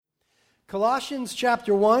Colossians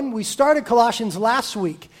chapter 1. We started Colossians last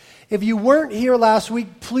week. If you weren't here last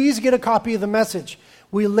week, please get a copy of the message.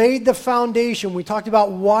 We laid the foundation. We talked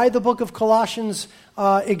about why the book of Colossians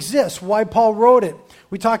exists, why Paul wrote it.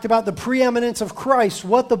 We talked about the preeminence of Christ,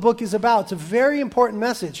 what the book is about. It's a very important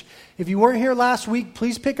message. If you weren't here last week,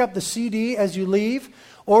 please pick up the CD as you leave,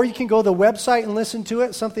 or you can go to the website and listen to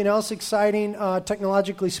it. Something else exciting,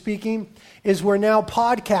 technologically speaking, is we're now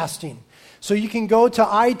podcasting. So you can go to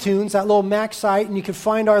iTunes, that little Mac site, and you can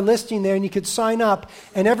find our listing there, and you could sign up.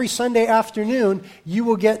 And every Sunday afternoon, you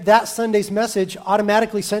will get that Sunday's message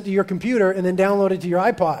automatically sent to your computer and then downloaded to your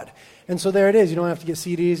iPod. And so there it is. You don't have to get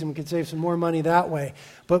CDs, and we can save some more money that way.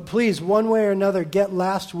 But please, one way or another, get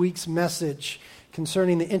last week's message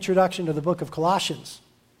concerning the introduction to the book of Colossians.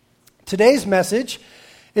 Today's message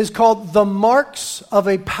is called The Marks of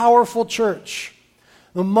a Powerful Church.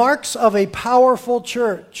 The Marks of a Powerful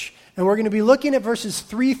Church. And we're going to be looking at verses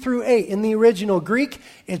 3 through 8. In the original Greek,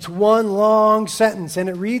 it's one long sentence, and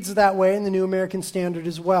it reads that way in the New American Standard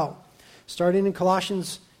as well. Starting in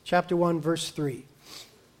Colossians chapter 1, verse 3.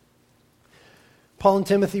 Paul and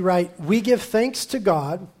Timothy write, "We give thanks to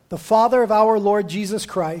God, the Father of our Lord Jesus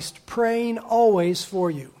Christ, praying always for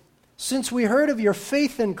you, since we heard of your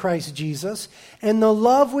faith in Christ Jesus and the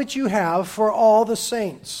love which you have for all the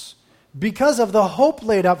saints, because of the hope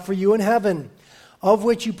laid up for you in heaven, of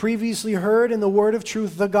which you previously heard in the word of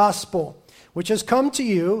truth, the gospel, which has come to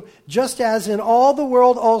you, just as in all the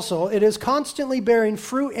world also it is constantly bearing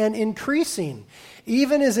fruit and increasing,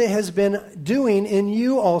 even as it has been doing in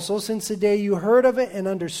you also since the day you heard of it and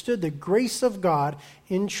understood the grace of God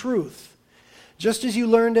in truth. Just as you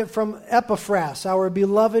learned it from Epaphras, our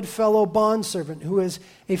beloved fellow bondservant, who is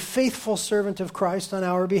a faithful servant of Christ on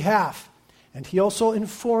our behalf. And he also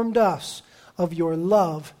informed us of your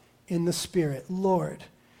love in the Spirit." Lord,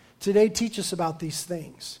 today teach us about these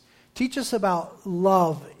things. Teach us about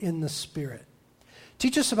love in the Spirit.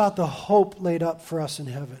 Teach us about the hope laid up for us in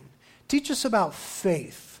heaven. Teach us about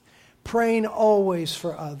faith, praying always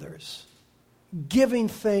for others, giving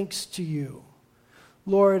thanks to you.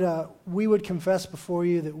 Lord, we would confess before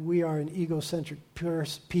you that we are an egocentric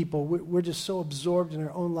people. We're just so absorbed in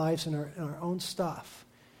our own lives and our own stuff.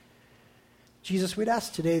 Jesus, we'd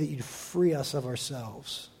ask today that you'd free us of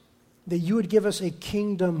ourselves, that you would give us a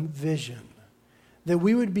kingdom vision, that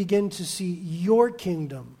we would begin to see your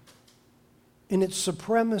kingdom in its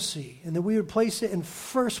supremacy, and that we would place it in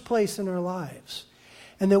first place in our lives,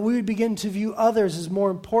 and that we would begin to view others as more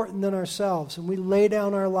important than ourselves, and we lay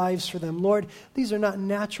down our lives for them. Lord, these are not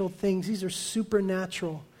natural things, these are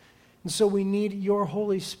supernatural, and so we need your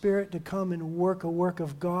Holy Spirit to come and work a work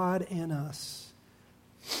of God in us.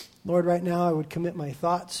 Lord, right now I would commit my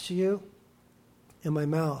thoughts to you in my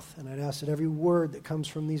mouth, and I'd ask that every word that comes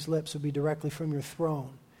from these lips would be directly from your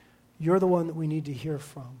throne. You're the one that we need to hear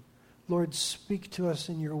from. Lord, speak to us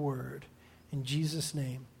in your word. In Jesus'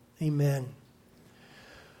 name, amen.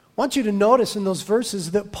 I want you to notice in those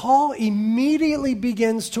verses that Paul immediately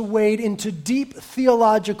begins to wade into deep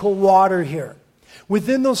theological water here.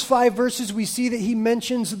 Within those 5 verses, we see that he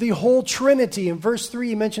mentions the whole Trinity. In verse 3,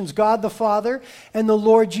 he mentions God the Father and the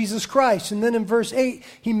Lord Jesus Christ. And then in verse 8,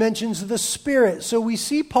 he mentions the Spirit. So we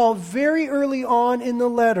see Paul very early on in the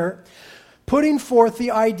letter putting forth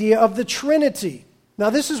the idea of the Trinity. Now,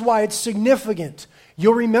 this is why it's significant.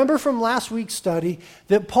 You'll remember from last week's study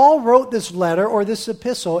that Paul wrote this letter or this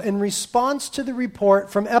epistle in response to the report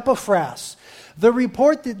from Epaphras. The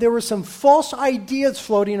report that there were some false ideas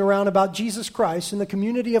floating around about Jesus Christ in the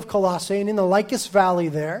community of Colossae and in the Lycus Valley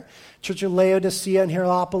there, Church of Laodicea and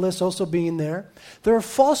Hierapolis also being there. There were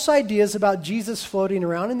false ideas about Jesus floating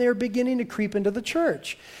around, and they were beginning to creep into the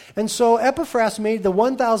church. And so Epaphras made the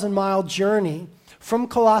 1,000-mile journey from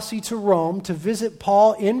Colossae to Rome to visit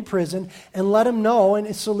Paul in prison and let him know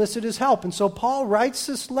and solicit his help. And so Paul writes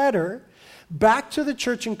this letter back to the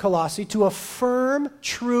church in Colossae to affirm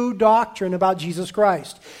true doctrine about Jesus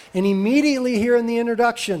Christ. And immediately here in the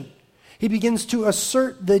introduction, he begins to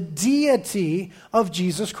assert the deity of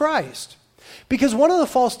Jesus Christ. Because one of the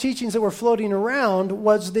false teachings that were floating around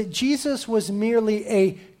was that Jesus was merely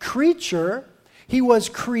a creature. He was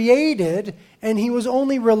created, and he was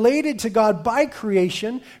only related to God by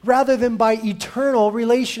creation rather than by eternal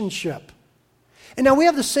relationship. And now we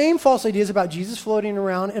have the same false ideas about Jesus floating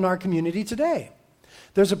around in our community today.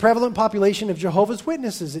 There's a prevalent population of Jehovah's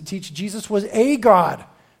Witnesses that teach Jesus was a God,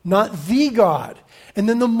 not the God. And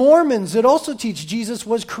then the Mormons that also teach Jesus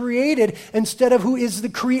was created instead of who is the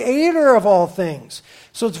creator of all things.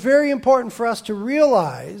 So it's very important for us to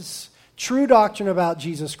realize true doctrine about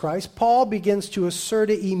Jesus Christ. Paul begins to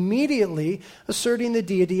assert it immediately, asserting the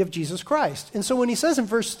deity of Jesus Christ. And so when he says in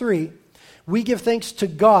verse 3, We give thanks to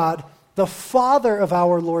God, the Father of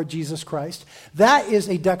our Lord Jesus Christ. That is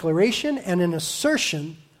a declaration and an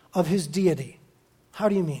assertion of his deity. How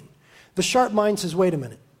do you mean? The sharp mind says, wait a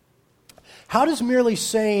minute. How does merely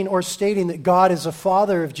saying or stating that God is a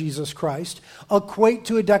Father of Jesus Christ equate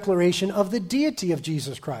to a declaration of the deity of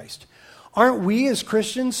Jesus Christ? Aren't we as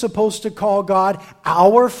Christians supposed to call God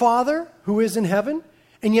our Father who is in heaven?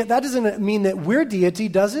 And yet that doesn't mean that we're deity,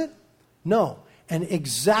 does it? No. And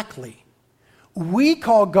exactly. We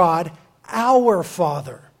call God our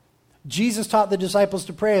Father. Jesus taught the disciples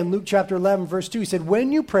to pray in Luke chapter 11, verse 2. He said,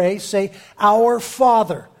 when you pray, say, our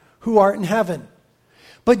Father who art in heaven.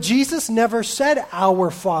 But Jesus never said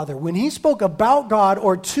our Father. When he spoke about God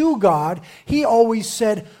or to God, he always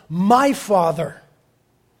said, my Father.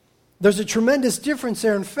 There's a tremendous difference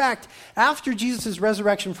there. In fact, after Jesus'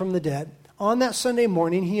 resurrection from the dead, on that Sunday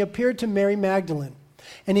morning, he appeared to Mary Magdalene.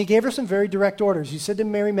 And he gave her some very direct orders. He said to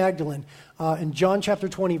Mary Magdalene in John chapter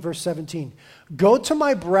 20, verse 17, go to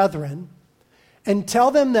my brethren and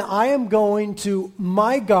tell them that I am going to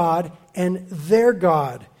my God and their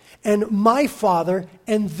God, and my Father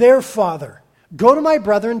and their Father. Go to my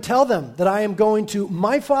brethren, tell them that I am going to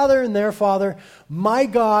my Father and their Father, my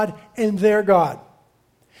God and their God.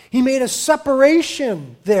 He made a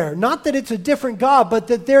separation there. Not that it's a different God, but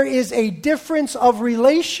that there is a difference of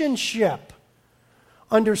relationship.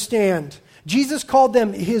 Understand, Jesus called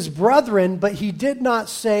them his brethren, but he did not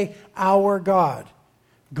say our God.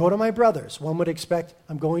 Go to my brothers. One would expect,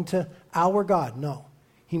 I'm going to our God. No,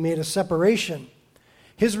 he made a separation.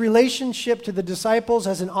 His relationship to the disciples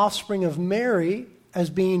as an offspring of Mary, as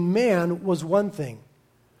being man, was one thing.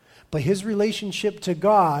 But his relationship to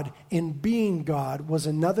God in being God was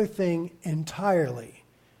another thing entirely,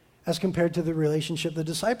 as compared to the relationship the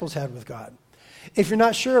disciples had with God. If you're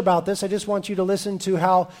not sure about this, I just want you to listen to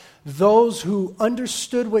how those who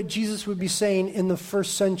understood what Jesus would be saying in the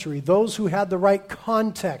first century, those who had the right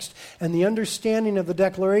context and the understanding of the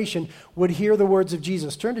declaration, would hear the words of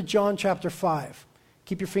Jesus. Turn to John chapter 5.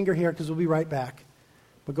 Keep your finger here because we'll be right back.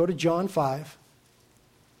 But go to John 5.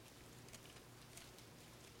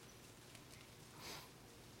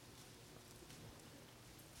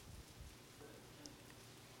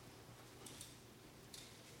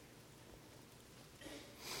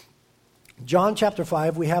 John chapter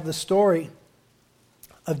 5, we have the story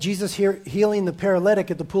of Jesus healing the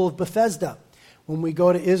paralytic at the pool of Bethesda. When we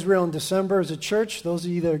go to Israel in December as a church, those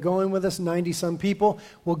of you that are going with us, 90-some people,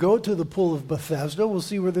 will go to the pool of Bethesda. We'll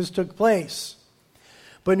see where this took place.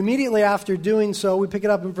 But immediately after doing so, we pick it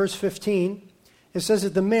up in verse 15. It says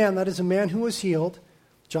that the man, that is a man who was healed,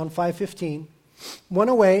 John 5:15, went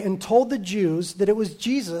away and told the Jews that it was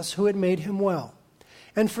Jesus who had made him well.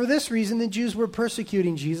 And for this reason, the Jews were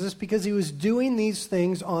persecuting Jesus because he was doing these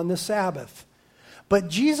things on the Sabbath. But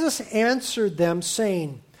Jesus answered them,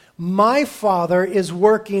 saying, my Father is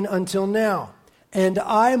working until now, and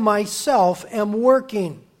I myself am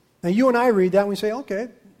working. Now, you and I read that and we say, okay,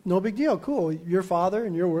 no big deal, cool. Your Father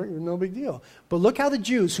and your work, no big deal. But look how the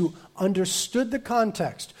Jews who understood the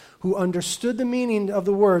context, who understood the meaning of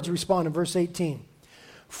the words, respond in verse 18.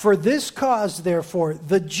 For this cause, therefore,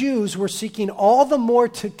 the Jews were seeking all the more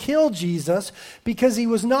to kill Jesus because he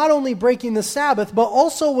was not only breaking the Sabbath, but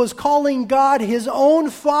also was calling God his own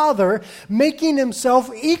Father, making himself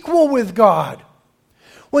equal with God.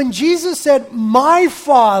 When Jesus said, my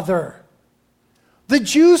Father, the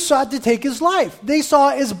Jews sought to take his life. They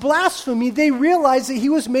saw it as blasphemy. They realized that he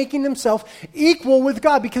was making himself equal with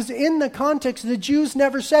God because in the context, the Jews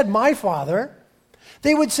never said, my Father.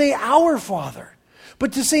 They would say, our Father.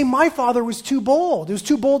 But to say my Father was too bold. It was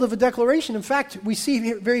too bold of a declaration. In fact, we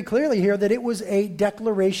see very clearly here that it was a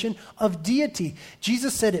declaration of deity.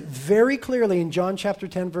 Jesus said it very clearly in John chapter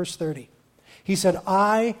 10, verse 30. He said,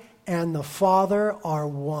 I and the Father are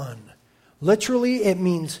one. Literally, it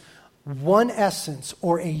means one essence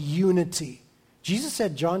or a unity. Jesus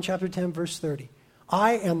said, John chapter 10, verse 30,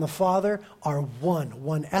 I and the Father are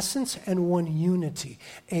one essence and one unity.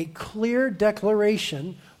 A clear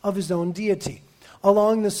declaration of his own deity.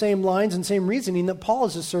 Along the same lines and same reasoning that Paul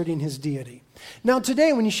is asserting his deity. Now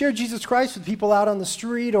today, when you share Jesus Christ with people out on the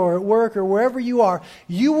street or at work or wherever you are,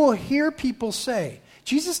 you will hear people say,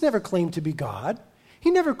 Jesus never claimed to be God.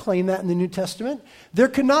 He never claimed that in the New Testament. There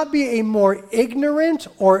could not be a more ignorant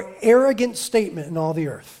or arrogant statement in all the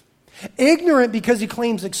earth. Ignorant because he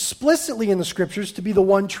claims explicitly in the Scriptures to be the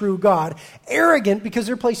one true God. Arrogant because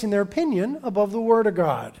they're placing their opinion above the Word of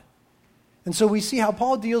God. And so we see how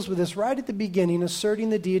Paul deals with this right at the beginning, asserting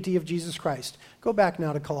the deity of Jesus Christ. Go back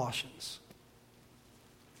now to Colossians.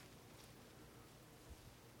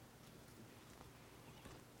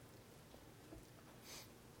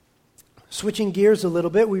 Switching gears a little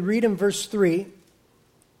bit, we read in verse 3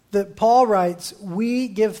 that Paul writes, we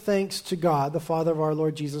give thanks to God, the Father of our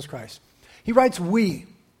Lord Jesus Christ. He writes, we.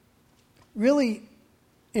 Really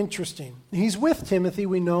interesting. He's with Timothy,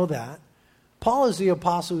 we know that. Paul is the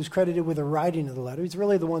apostle who's credited with the writing of the letter. He's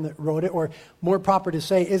really the one that wrote it, or more proper to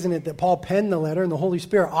say, isn't it, that Paul penned the letter and the Holy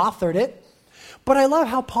Spirit authored it? But I love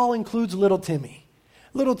how Paul includes little Timmy.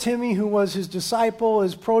 Little Timmy, who was his disciple,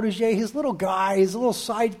 his protege, his little guy, his little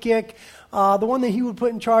sidekick, the one that he would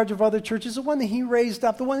put in charge of other churches, the one that he raised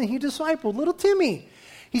up, the one that he discipled, little Timmy.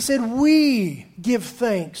 He said, we give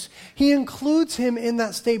thanks. He includes him in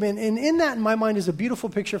that statement, and in that, in my mind, is a beautiful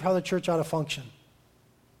picture of how the church ought to function.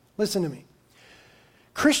 Listen to me.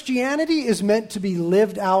 Christianity is meant to be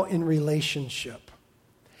lived out in relationship.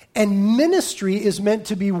 And ministry is meant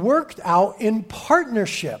to be worked out in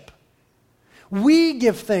partnership. We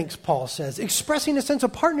give thanks, Paul says, expressing a sense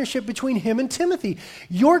of partnership between him and Timothy.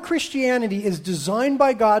 Your Christianity is designed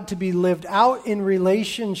by God to be lived out in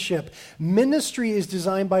relationship. Ministry is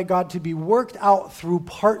designed by God to be worked out through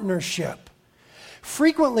partnership.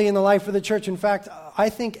 Frequently in the life of the church, in fact, I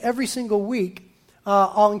think every single week,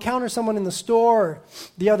 I'll encounter someone in the store, or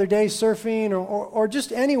the other day surfing, or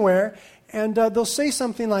just anywhere, and they'll say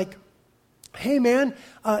something like, hey man,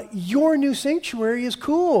 your new sanctuary is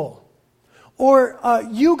cool. Or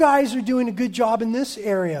you guys are doing a good job in this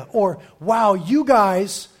area. Or wow, you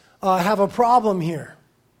guys have a problem here.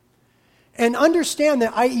 And understand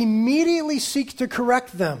that I immediately seek to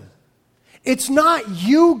correct them. It's not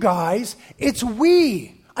you guys, it's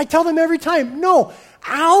we. I tell them every time, no,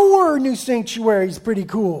 our new sanctuary is pretty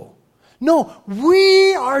cool. No,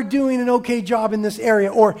 we are doing an okay job in this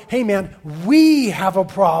area. Or, hey man, we have a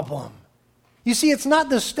problem. You see, it's not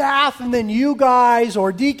the staff and then you guys,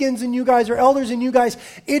 or deacons and you guys, or elders and you guys.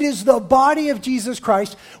 It is the body of Jesus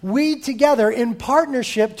Christ, we together in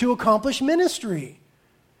partnership to accomplish ministry.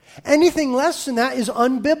 Anything less than that is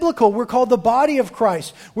unbiblical. We're called the body of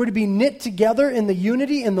Christ. We're to be knit together in the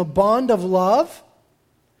unity and the bond of love.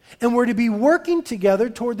 And we're to be working together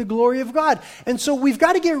toward the glory of God. And so we've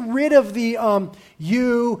got to get rid of the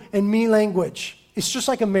you and me language. It's just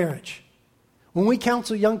like a marriage. When we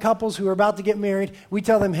counsel young couples who are about to get married, we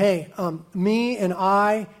tell them, hey, me and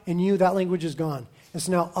I and you, that language is gone. It's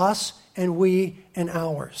now us and we and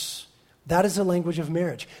ours. That is the language of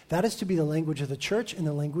marriage. That is to be the language of the church and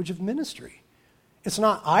the language of ministry. It's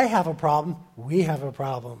not I have a problem, we have a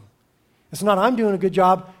problem. It's not I'm doing a good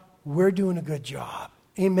job, we're doing a good job.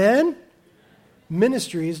 Amen?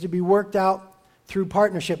 Ministry is to be worked out through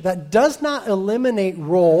partnership. That does not eliminate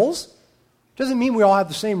roles. Doesn't mean we all have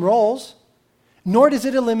the same roles. Nor does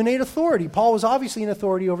it eliminate authority. Paul was obviously an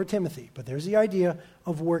authority over Timothy. But there's the idea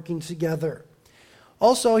of working together.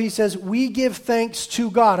 Also, he says, we give thanks to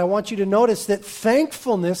God. I want you to notice that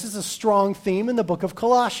thankfulness is a strong theme in the book of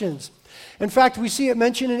Colossians. In fact, we see it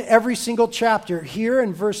mentioned in every single chapter. Here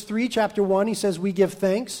in verse 3, chapter 1, he says, we give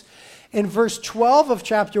thanks. In verse 12 of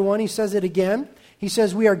chapter 1, he says it again. He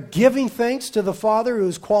says, we are giving thanks to the Father who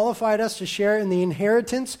has qualified us to share in the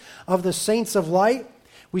inheritance of the saints of light.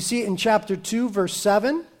 We see it in chapter 2, verse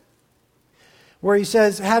 7, where he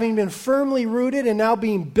says, having been firmly rooted and now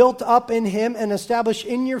being built up in him and established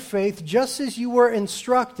in your faith, just as you were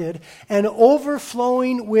instructed, and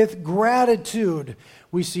overflowing with gratitude.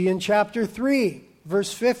 We see in chapter 3,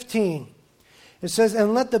 verse 15. It says,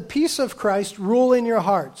 and let the peace of Christ rule in your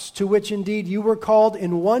hearts, to which indeed you were called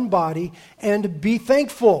in one body, and be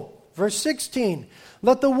thankful. Verse 16,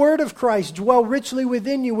 let the word of Christ dwell richly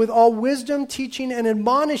within you with all wisdom, teaching and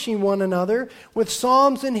admonishing one another with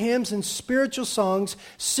psalms and hymns and spiritual songs,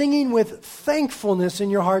 singing with thankfulness in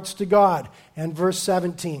your hearts to God. And verse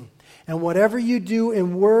 17, and whatever you do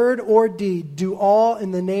in word or deed, do all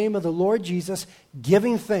in the name of the Lord Jesus,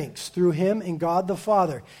 giving thanks through him and God the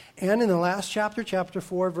Father. And in the last chapter, chapter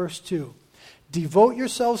 4, verse 2, devote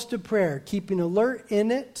yourselves to prayer, keeping alert in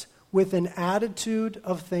it with an attitude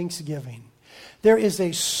of thanksgiving. There is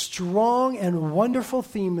a strong and wonderful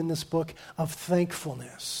theme in this book of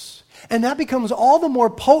thankfulness. And that becomes all the more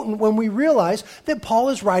potent when we realize that Paul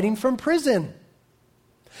is writing from prison.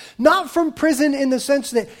 Not from prison in the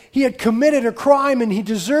sense that he had committed a crime and he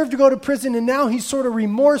deserved to go to prison and now he's sort of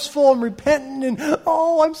remorseful and repentant and,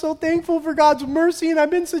 oh, I'm so thankful for God's mercy and I've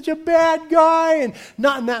been such a bad guy. And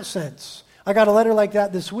not in that sense. I got a letter like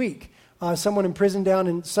that this week. Someone in prison down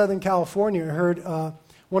in Southern California heard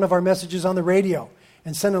one of our messages on the radio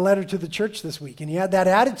and sent a letter to the church this week. And he had that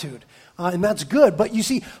attitude. And that's good. But you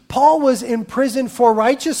see, Paul was in prison for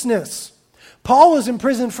righteousness. Paul was in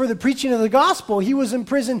prison for the preaching of the gospel. He was in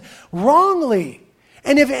prison wrongly.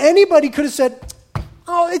 And if anybody could have said,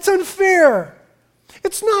 oh, it's unfair.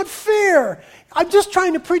 It's not fair. I'm just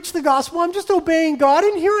trying to preach the gospel. I'm just obeying God,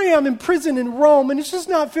 and here I am in prison in Rome, and it's just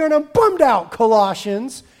not fair, and I'm bummed out,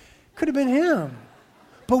 Colossians. Could have been him.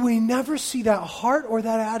 But we never see that heart or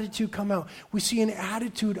that attitude come out. We see an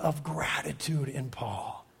attitude of gratitude in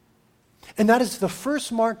Paul. And that is the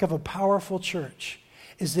first mark of a powerful church,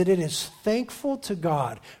 is that it is thankful to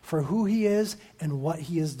God for who he is and what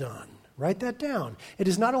he has done. Write that down. It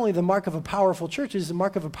is not only the mark of a powerful church, it is the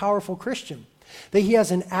mark of a powerful Christian. That he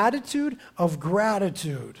has an attitude of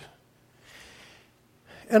gratitude.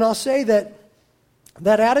 And I'll say that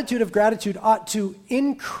that attitude of gratitude ought to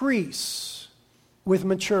increase with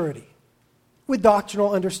maturity, with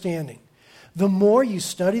doctrinal understanding. The more you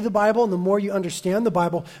study the Bible and the more you understand the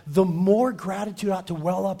Bible, the more gratitude ought to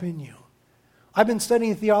well up in you. I've been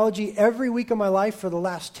studying theology every week of my life for the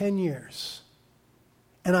last 10 years.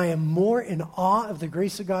 And I am more in awe of the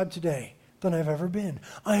grace of God today than I've ever been.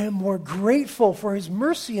 I am more grateful for his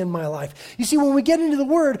mercy in my life. You see, when we get into the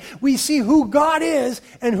Word, we see who God is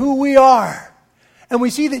and who we are. And we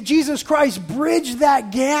see that Jesus Christ bridged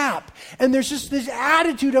that gap. And there's just this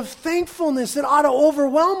attitude of thankfulness that ought to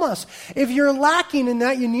overwhelm us. If you're lacking in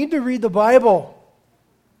that, you need to read the Bible.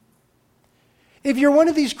 If you're one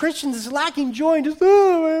of these Christians that's lacking joy and just,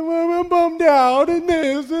 I'm bummed out and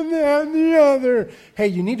this and that and the other. Hey,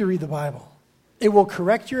 you need to read the Bible. It will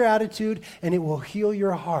correct your attitude and it will heal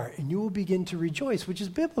your heart. And you will begin to rejoice, which is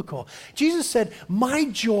biblical. Jesus said, my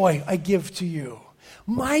joy I give to you.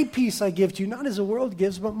 My peace I give to you. Not as the world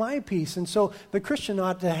gives, but my peace. And so the Christian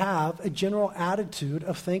ought to have a general attitude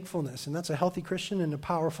of thankfulness. And that's a healthy Christian in a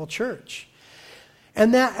powerful church.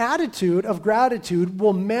 And that attitude of gratitude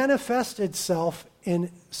will manifest itself in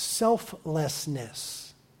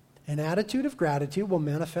selflessness. An attitude of gratitude will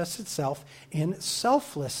manifest itself in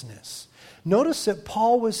selflessness. Notice that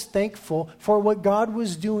Paul was thankful for what God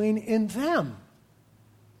was doing in them.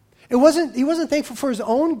 He wasn't thankful for his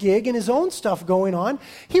own gig and his own stuff going on.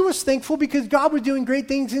 He was thankful because God was doing great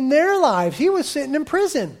things in their lives. He was sitting in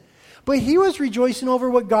prison. But he was rejoicing over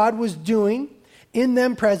what God was doing in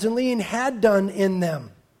them presently and had done in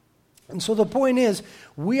them. And so the point is,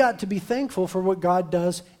 we ought to be thankful for what God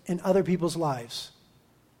does in other people's lives.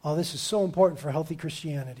 Oh, this is so important for healthy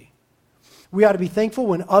Christianity. We ought to be thankful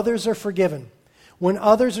when others are forgiven, when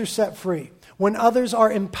others are set free, when others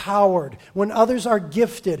are empowered, when others are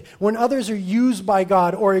gifted, when others are used by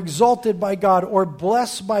God or exalted by God or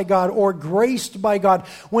blessed by God or graced by God.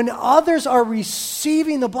 When others are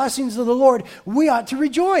receiving the blessings of the Lord, we ought to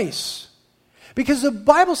rejoice. Because the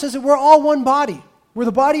Bible says that we're all one body. We're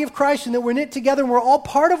the body of Christ and that we're knit together and we're all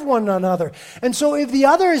part of one another. And so if the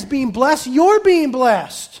other is being blessed, you're being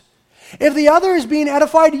blessed. If the other is being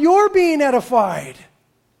edified, you're being edified.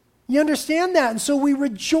 You understand that? And so we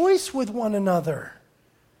rejoice with one another.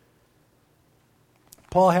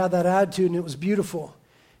 Paul had that attitude and it was beautiful.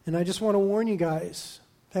 And I just want to warn you guys,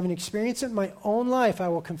 having experienced it in my own life, I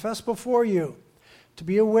will confess before you to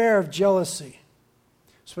be aware of jealousy.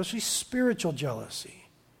 Especially spiritual jealousy.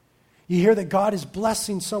 You hear that God is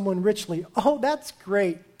blessing someone richly. Oh, that's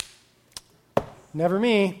great. Never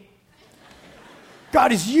me.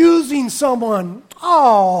 God is using someone.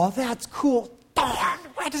 Oh, that's cool. Darn,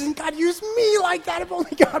 why doesn't God use me like that? If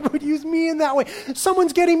only God would use me in that way.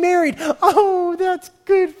 Someone's getting married. Oh, that's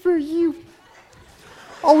good for you.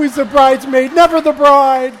 Always the bridesmaid, never the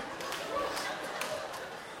bride.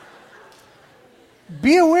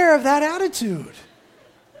 Be aware of that attitude.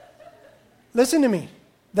 Listen to me.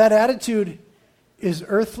 That attitude is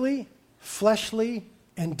earthly, fleshly,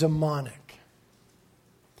 and demonic.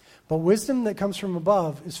 But wisdom that comes from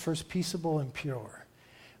above is first peaceable and pure.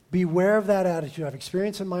 Beware of that attitude. I've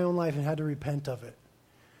experienced it in my own life and had to repent of it.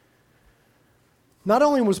 Not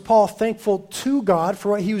only was Paul thankful to God for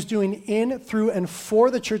what he was doing in, through, and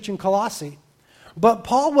for the church in Colossae, but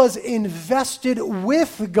Paul was invested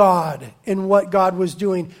with God in what God was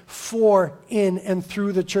doing for, in, and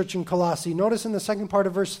through the church in Colossae. Notice in the second part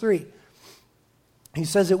of verse 3, he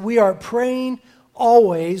says that we are praying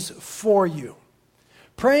always for you.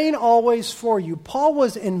 Praying always for you. Paul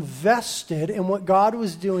was invested in what God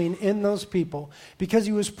was doing in those people because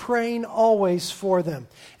he was praying always for them.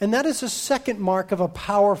 And that is a second mark of a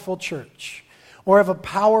powerful church or of a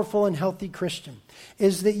powerful and healthy Christian,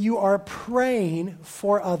 is that you are praying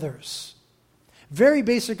for others. Very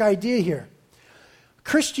basic idea here.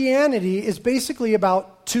 Christianity is basically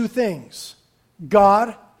about two things: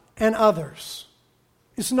 God and others.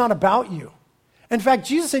 It's not about you. In fact,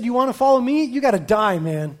 Jesus said, you want to follow me? You got to die,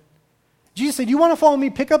 man. Jesus said, you want to follow me?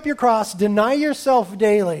 Pick up your cross, deny yourself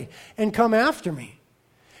daily, and come after me.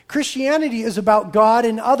 Christianity is about God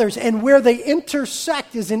and others, and where they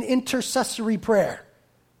intersect is in intercessory prayer.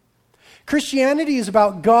 Christianity is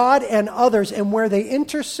about God and others, and where they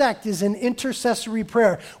intersect is in intercessory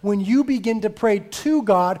prayer, when you begin to pray to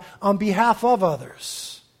God on behalf of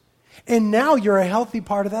others. And now you're a healthy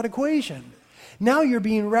part of that equation. Now you're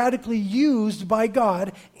being radically used by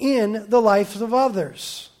God in the lives of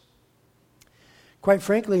others. Quite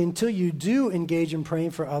frankly, until you do engage in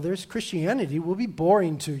praying for others, Christianity will be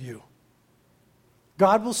boring to you.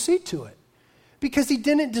 God will see to it, because He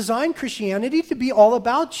didn't design Christianity to be all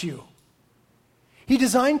about you. He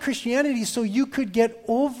designed Christianity so you could get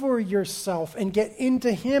over yourself and get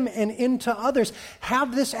into Him and into others.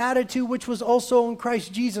 Have this attitude which was also in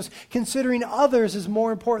Christ Jesus, considering others is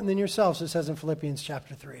more important than yourselves, it says in Philippians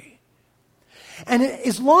chapter 3. And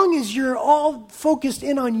as long as you're all focused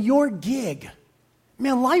in on your gig,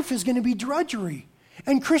 man, life is going to be drudgery.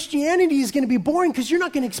 And Christianity is going to be boring because you're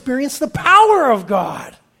not going to experience the power of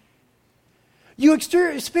God. You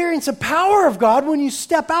experience the power of God when you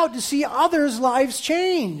step out to see others' lives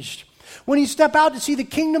changed. When you step out to see the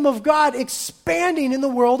kingdom of God expanding in the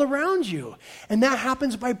world around you. And that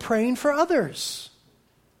happens by praying for others.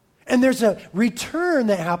 And there's a return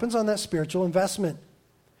that happens on that spiritual investment.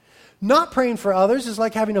 Not praying for others is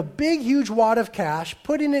like having a big, huge wad of cash,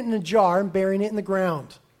 putting it in a jar and burying it in the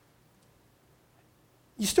ground.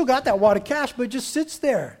 You still got that wad of cash, but it just sits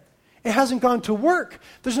there. It hasn't gone to work.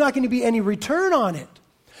 There's not going to be any return on it.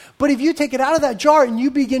 But if you take it out of that jar and you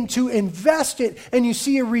begin to invest it and you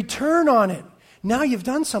see a return on it, now you've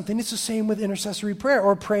done something. It's the same with intercessory prayer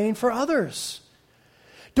or praying for others.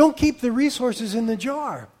 Don't keep the resources in the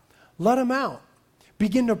jar. Let them out.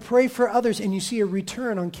 Begin to pray for others and you see a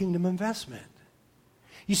return on kingdom investment.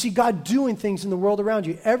 You see God doing things in the world around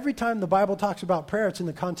you. Every time the Bible talks about prayer, it's in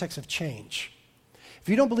the context of change. If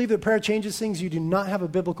you don't believe that prayer changes things, you do not have a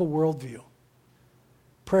biblical worldview.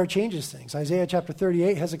 Prayer changes things. Isaiah chapter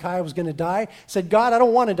 38, Hezekiah was going to die. Said, God, I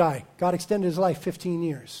don't want to die. God extended his life 15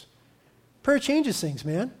 years. Prayer changes things,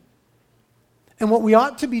 man. And what we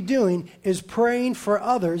ought to be doing is praying for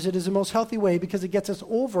others. It is the most healthy way because it gets us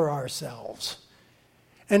over ourselves.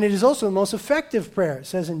 And it is also the most effective prayer. It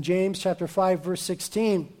says in James chapter 5, verse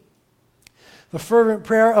 16, the fervent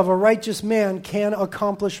prayer of a righteous man can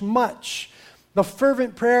accomplish much. The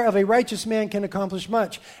fervent prayer of a righteous man can accomplish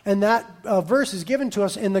much. And that verse is given to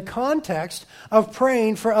us in the context of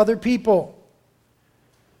praying for other people.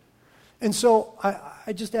 And so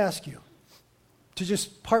I just ask you to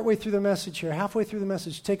just partway through the message here, halfway through the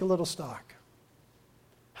message, take a little stock.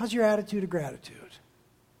 How's your attitude of gratitude?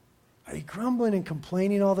 Are you grumbling and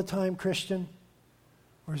complaining all the time, Christian?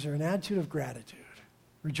 Or is there an attitude of gratitude?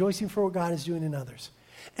 Rejoicing for what God is doing in others.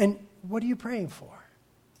 And what are you praying for?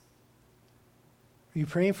 Are you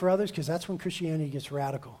praying for others? Because that's when Christianity gets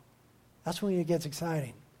radical. That's when it gets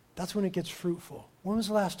exciting. That's when it gets fruitful. When was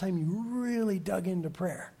the last time you really dug into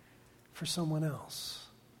prayer for someone else?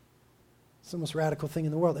 It's the most radical thing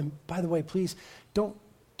in the world. And by the way, please, don't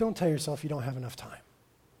tell yourself you don't have enough time.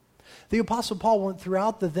 The Apostle Paul went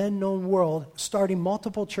throughout the then known world, starting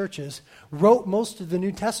multiple churches, wrote most of the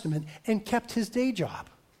New Testament, and kept his day job.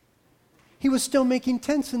 He was still making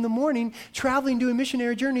tents in the morning, traveling, doing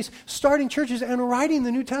missionary journeys, starting churches, and writing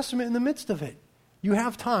the New Testament in the midst of it. You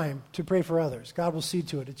have time to pray for others. God will see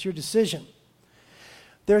to it. It's your decision.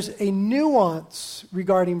 There's a nuance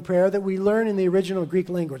regarding prayer that we learn in the original Greek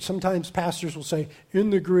language. Sometimes pastors will say, in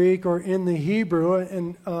the Greek or in the Hebrew,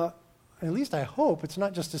 and at least I hope it's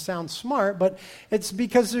not just to sound smart, but it's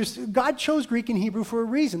because God chose Greek and Hebrew for a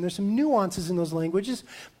reason. There's some nuances in those languages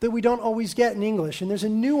that we don't always get in English. And there's a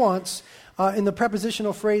nuance in the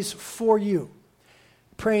prepositional phrase, for you.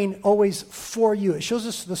 Praying always for you. It shows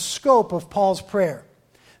us the scope of Paul's prayer.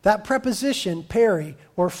 That preposition, peri,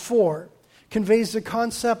 or for, conveys the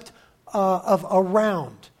concept of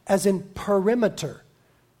around, as in perimeter.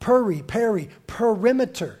 Peri,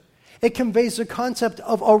 perimeter. It conveys the concept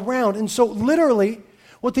of around. And so literally,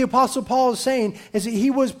 what the Apostle Paul is saying is that he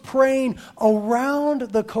was praying around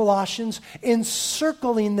the Colossians,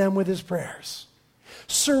 encircling them with his prayers,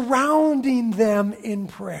 surrounding them in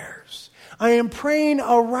prayers. I am praying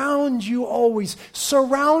around you always,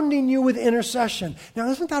 surrounding you with intercession. Now,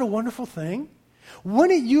 isn't that a wonderful thing?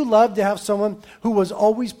 Wouldn't you love to have someone who was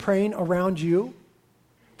always praying around you?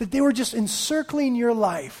 That they were just encircling your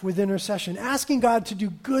life with intercession, asking God to do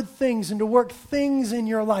good things and to work things in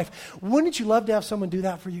your life. Wouldn't you love to have someone do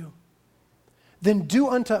that for you? Then do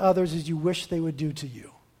unto others as you wish they would do to you.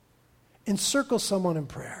 Encircle someone in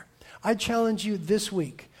prayer. I challenge you this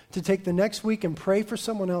week to take the next week and pray for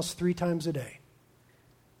someone else 3 times a day.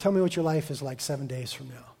 Tell me what your life is like 7 days from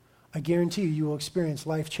now. I guarantee you will experience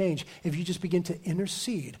life change if you just begin to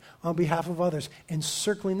intercede on behalf of others and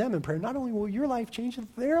circling them in prayer. Not only will your life change,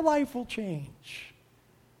 their life will change.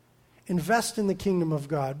 Invest in the kingdom of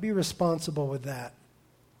God. Be responsible with that.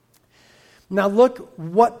 Now look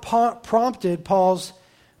what prompted Paul's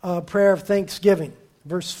prayer of thanksgiving.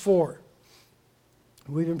 Verse 4.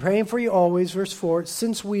 We've been praying for you always, verse 4,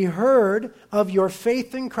 since we heard of your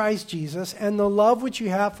faith in Christ Jesus and the love which you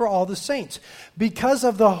have for all the saints, because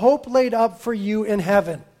of the hope laid up for you in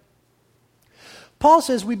heaven. Paul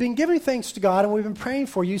says, we've been giving thanks to God and we've been praying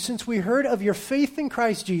for you since we heard of your faith in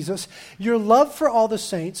Christ Jesus, your love for all the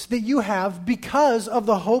saints that you have because of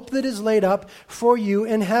the hope that is laid up for you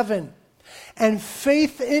in heaven. And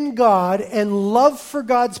faith in God and love for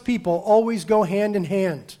God's people always go hand in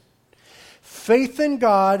hand. Faith in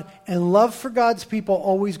God and love for God's people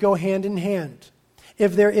always go hand in hand.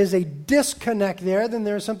 If there is a disconnect there, then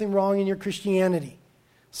there's something wrong in your Christianity.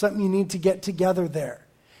 Something you need to get together there.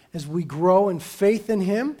 As we grow in faith in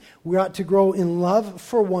Him, we ought to grow in love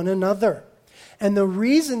for one another. And the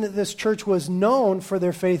reason that this church was known for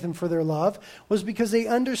their faith and for their love was because they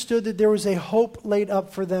understood that there was a hope laid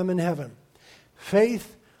up for them in heaven.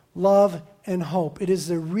 Faith, love, and hope. It is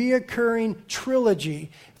the reoccurring trilogy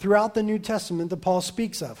throughout the New Testament that Paul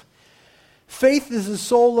speaks of. Faith is the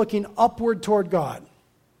soul looking upward toward God.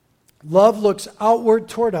 Love looks outward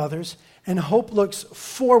toward others, and hope looks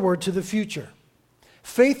forward to the future.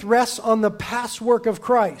 Faith rests on the past work of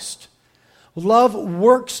Christ. Love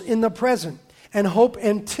works in the present, and hope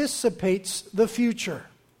anticipates the future.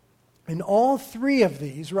 And all three of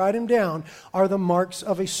these, write them down, are the marks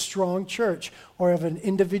of a strong church or of an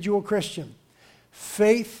individual Christian.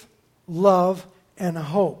 Faith, love, and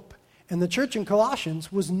hope. And the church in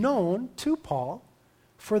Colossians was known to Paul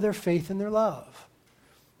for their faith and their love.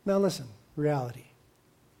 Now listen, reality,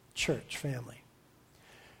 church, family.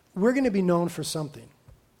 We're going to be known for something.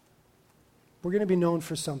 We're going to be known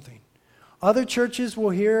for something. Other churches will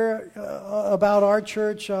hear about our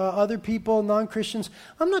church, other people, non-Christians.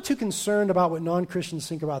 I'm not too concerned about what non-Christians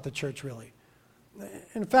think about the church, really.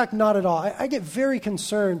 In fact, not at all. I get very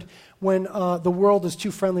concerned when the world is too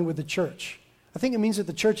friendly with the church. I think it means that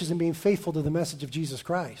the church isn't being faithful to the message of Jesus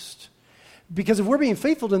Christ. Because if we're being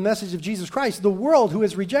faithful to the message of Jesus Christ, the world who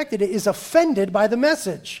has rejected it is offended by the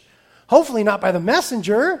message. Hopefully not by the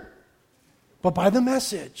messenger, but by the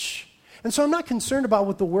message. And so I'm not concerned about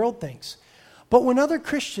what the world thinks. But when other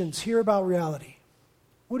Christians hear about reality,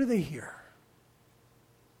 what do they hear?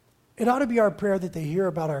 It ought to be our prayer that they hear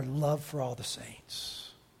about our love for all the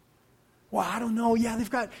saints. Well, I don't know. Yeah, they've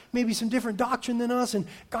got maybe some different doctrine than us, and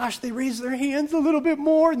gosh, they raise their hands a little bit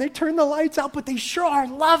more, and they turn the lights out, but they sure are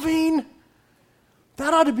loving.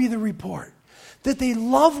 That ought to be the report, that they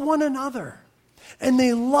love one another, and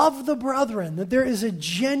they love the brethren, that there is a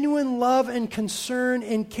genuine love and concern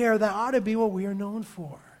and care. That ought to be what we are known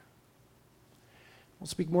for. We'll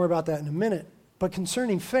speak more about that in a minute. But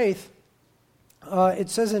concerning faith, it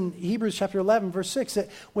says in Hebrews chapter 11, verse 6, that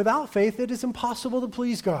without faith it is impossible to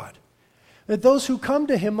please God. That those who come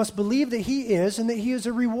to Him must believe that He is, and that He is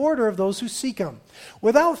a rewarder of those who seek Him.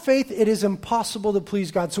 Without faith, it is impossible to please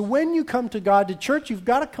God. So when you come to God, to church, you've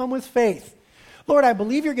got to come with faith. Lord, I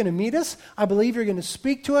believe you're going to meet us. I believe you're going to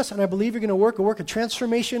speak to us, and I believe you're going to work of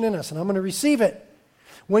transformation in us, and I'm going to receive it.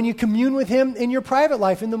 When you commune with Him in your private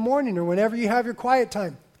life in the morning or whenever you have your quiet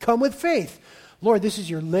time, come with faith. Lord, this is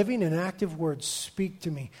your living and active word. Speak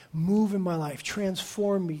to me. Move in my life.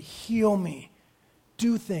 Transform me. Heal me.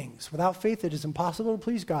 Do things. Without faith, it is impossible to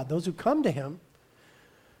please God. Those who come to Him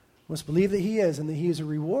must believe that He is and that He is a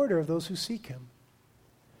rewarder of those who seek Him.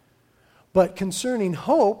 But concerning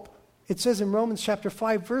hope, it says in Romans chapter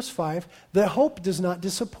 5, verse 5, that hope does not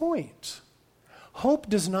disappoint. Hope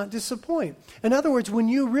does not disappoint. In other words, when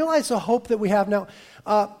you realize the hope that we have now,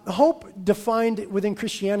 hope defined within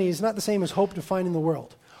Christianity is not the same as hope defined in the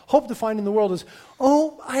world. Hope defined in the world is,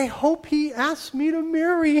 oh, I hope he asks me to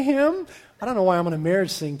marry him. I don't know why I'm on a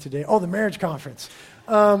marriage thing today. Oh, the marriage conference.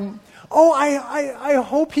 I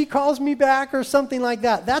hope he calls me back or something like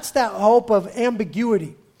that. That's that hope of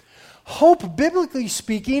ambiguity. Hope, biblically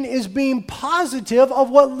speaking, is being positive of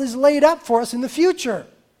what is laid up for us in the future.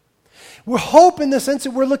 We're hope in the sense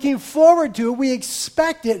that we're looking forward to it, we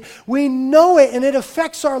expect it, we know it, and it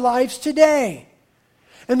affects our lives today.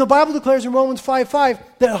 And the Bible declares in Romans 5:5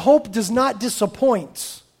 that hope does not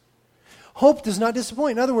disappoint. Hope does not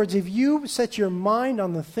disappoint. In other words, if you set your mind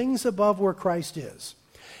on the things above where Christ is,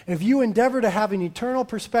 if you endeavor to have an eternal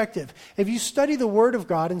perspective, if you study the Word of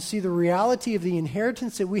God and see the reality of the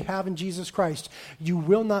inheritance that we have in Jesus Christ, you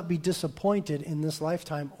will not be disappointed in this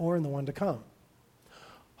lifetime or in the one to come.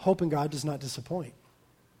 Hope in God does not disappoint.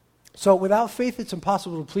 So without faith, it's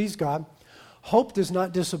impossible to please God. Hope does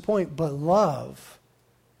not disappoint, but love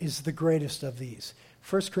is the greatest of these.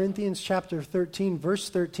 1 Corinthians chapter 13, verse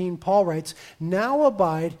 13, Paul writes, "Now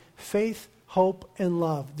abide faith, hope, and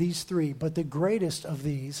love, these three, but the greatest of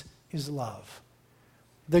these is love."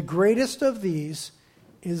 The greatest of these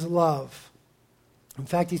is love. In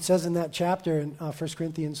fact, he says in that chapter in 1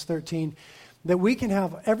 Corinthians 13 that we can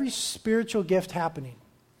have every spiritual gift happening.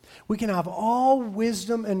 We can have all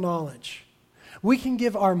wisdom and knowledge. We can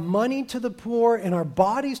give our money to the poor and our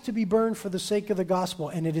bodies to be burned for the sake of the gospel,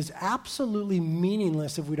 and it is absolutely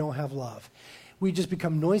meaningless if we don't have love. We just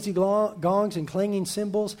become noisy gongs and clanging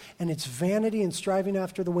cymbals, and it's vanity and striving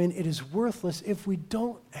after the wind. It is worthless if we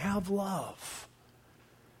don't have love.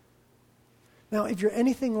 Now, if you're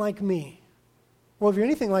anything like me,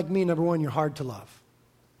 number one, you're hard to love.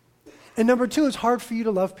 And number two, it's hard for you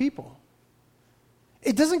to love people.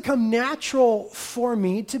 It doesn't come natural for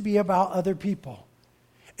me to be about other people.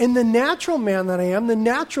 And the natural man that I am, the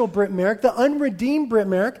natural Britt Merrick, the unredeemed Britt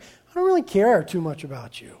Merrick, I don't really care too much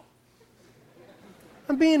about you.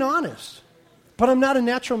 I'm being honest. But I'm not a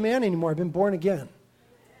natural man anymore. I've been born again.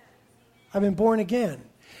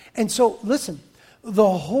 And so, listen, the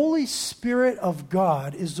Holy Spirit of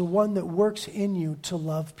God is the one that works in you to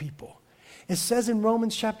love people. It says in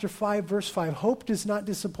Romans chapter 5, verse 5, hope does not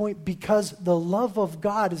disappoint because the love of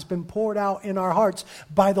God has been poured out in our hearts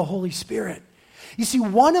by the Holy Spirit. You see,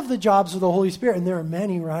 one of the jobs of the Holy Spirit, and there are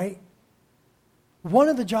many, right? One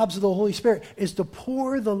of the jobs of the Holy Spirit is to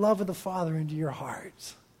pour the love of the Father into your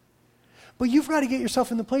hearts. But you've got to get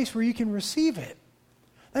yourself in the place where you can receive it.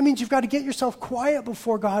 That means you've got to get yourself quiet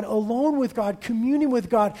before God, alone with God, communing with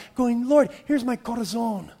God, going, Lord, here's my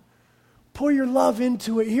corazon. Pour your love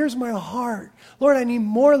into it. Here's my heart. Lord, I need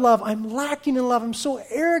more love. I'm lacking in love. I'm so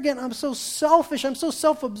arrogant. I'm so selfish. I'm so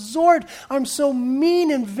self-absorbed. I'm so mean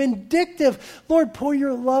and vindictive. Lord, pour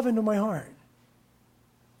your love into my heart.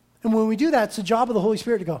 And when we do that, it's the job of the Holy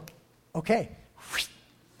Spirit to go, okay,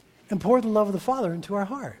 and pour the love of the Father into our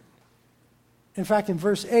heart. In fact, in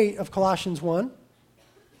verse 8 of Colossians 1,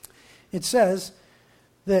 it says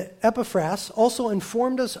that Epaphras also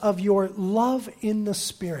informed us of your love in the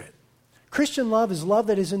Spirit. Christian love is love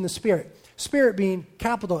that is in the Spirit. Spirit being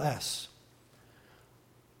capital S.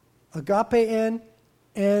 Agape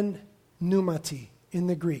and pneumati in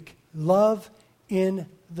the Greek. Love in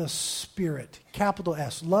the Spirit. Capital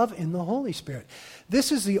S. Love in the Holy Spirit.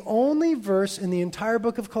 This is the only verse in the entire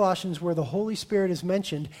book of Colossians where the Holy Spirit is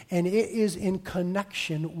mentioned, and it is in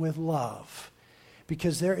connection with love.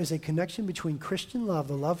 Because there is a connection between Christian love,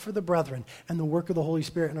 the love for the brethren, and the work of the Holy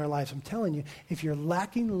Spirit in our lives. I'm telling you, if you're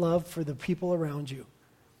lacking love for the people around you,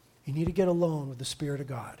 you need to get alone with the Spirit of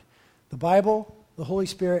God. The Bible, the Holy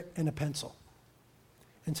Spirit, and a pencil.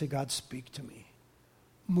 And say, God, speak to me.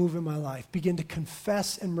 Move in my life. Begin to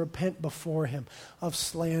confess and repent before Him of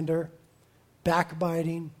slander,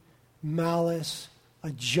 backbiting, malice, a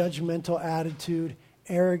judgmental attitude,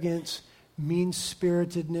 arrogance,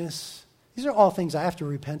 mean-spiritedness. These are all things I have to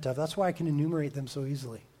repent of. That's why I can enumerate them so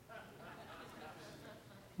easily.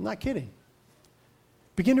 I'm not kidding.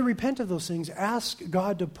 Begin to repent of those things. Ask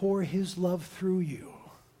God to pour His love through you.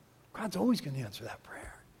 God's always going to answer that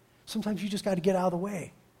prayer. Sometimes you just got to get out of the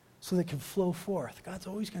way so that it can flow forth. God's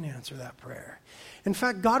always going to answer that prayer. In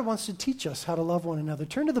fact, God wants to teach us how to love one another.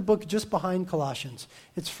 Turn to the book just behind Colossians.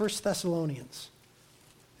 It's 1 Thessalonians.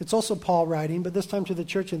 It's also Paul writing, but this time to the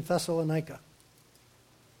church in Thessalonica.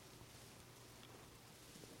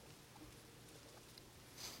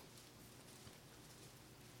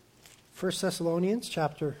 1 Thessalonians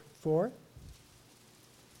chapter 4.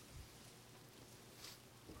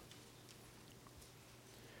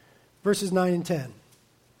 Verses 9 and 10.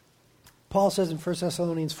 Paul says in 1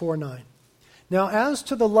 Thessalonians 4:9, now as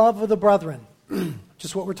to the love of the brethren,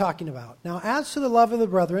 just what we're talking about. Now as to the love of the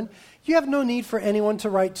brethren, you have no need for anyone to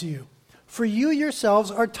write to you, for you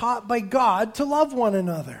yourselves are taught by God to love one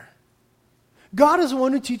another. God is the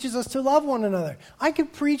one who teaches us to love one another. I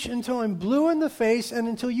could preach until I'm blue in the face and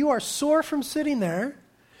until you are sore from sitting there,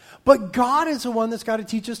 but God is the one that's got to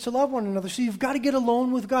teach us to love one another. So you've got to get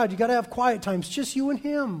alone with God. You've got to have quiet times, just you and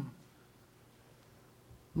Him.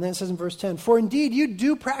 And then it says in verse 10, for indeed you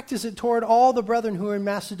do practice it toward all the brethren who are in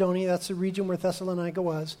Macedonia. That's the region where Thessalonica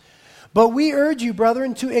was. But we urge you,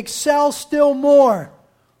 brethren, to excel still more.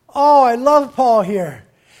 Oh, I love Paul here.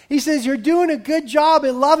 He says, you're doing a good job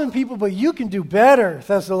at loving people, but you can do better,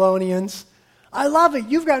 Thessalonians. I love it.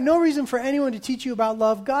 You've got no reason for anyone to teach you about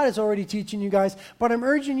love. God is already teaching you guys, but I'm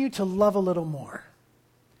urging you to love a little more.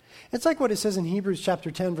 It's like what it says in Hebrews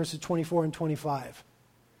chapter 10, verses 24 and 25.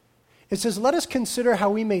 It says, let us consider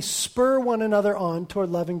how we may spur one another on toward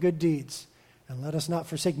love and good deeds. And let us not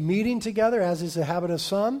forsake meeting together, as is the habit of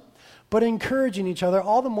some, but encouraging each other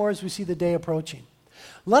all the more as we see the day approaching.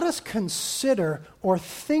 Let us consider or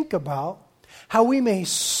think about how we may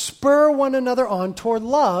spur one another on toward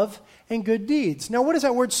love and good deeds. Now, what does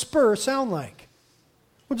that word spur sound like?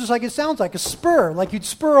 Well, just like it sounds like, a spur, like you'd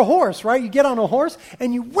spur a horse, right? You get on a horse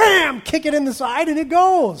and you wham, kick it in the side and it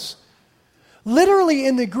goes. Literally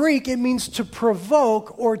in the Greek, it means to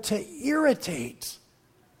provoke or to irritate.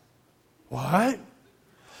 What?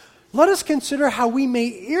 Let us consider how we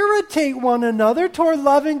may irritate one another toward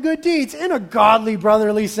love and good deeds in a godly,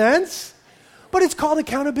 brotherly sense. But it's called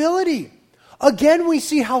accountability. Again, we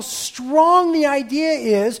see how strong the idea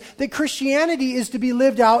is that Christianity is to be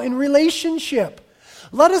lived out in relationship.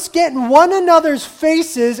 Let us get in one another's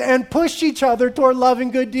faces and push each other toward love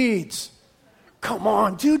and good deeds. Come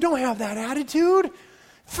on, dude, don't have that attitude.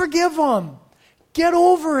 Forgive them. Get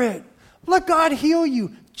over it. Let God heal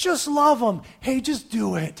you. Just love them. Hey, just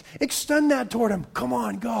do it. Extend that toward them. Come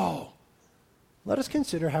on, go. Let us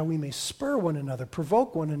consider how we may spur one another,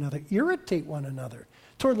 provoke one another, irritate one another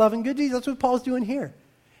toward love and good deeds. That's what Paul's doing here.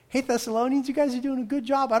 Hey, Thessalonians, you guys are doing a good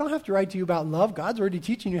job. I don't have to write to you about love. God's already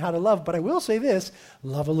teaching you how to love. But I will say this,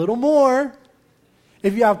 love a little more.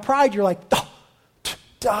 If you have pride, you're like,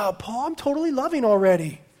 Paul, I'm totally loving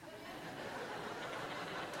already.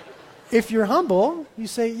 If you're humble, you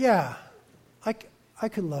say, yeah, I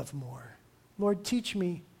could love more. Lord, teach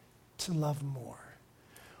me to love more.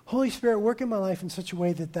 Holy Spirit, work in my life in such a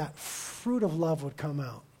way that that fruit of love would come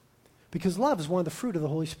out. Because love is one of the fruit of the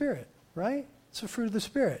Holy Spirit, right? It's the fruit of the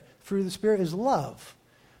Spirit. The fruit of the Spirit is love.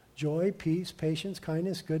 Joy, peace, patience,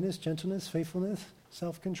 kindness, goodness, gentleness, faithfulness,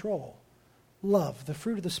 self-control. Love. The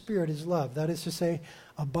fruit of the Spirit is love. That is to say,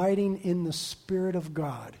 abiding in the Spirit of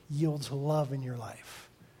God yields love in your life.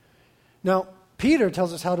 Now, Peter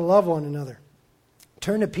tells us how to love one another.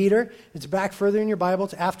 Turn to Peter. It's back further in your Bible.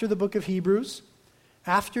 It's after the book of Hebrews,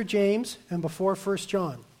 after James, and before 1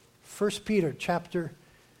 John. 1 Peter chapter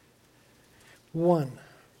 1.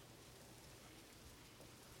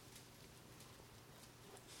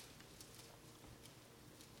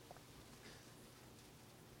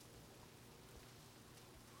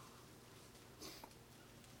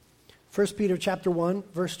 First Peter chapter 1,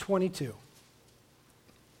 verse 22.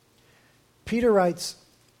 Peter writes,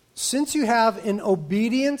 since you have, in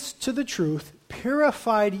obedience to the truth,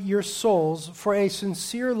 purified your souls for a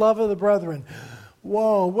sincere love of the brethren.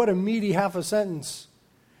 Whoa, what a meaty half a sentence.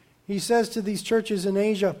 He says to these churches in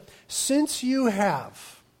Asia, since you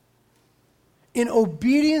have, in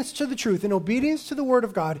obedience to the truth, in obedience to the word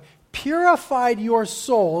of God, purified your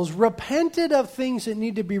souls, repented of things that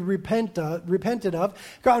need to be repented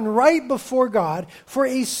of, gotten right before God for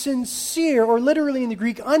a sincere, or literally in the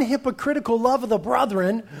Greek, unhypocritical love of the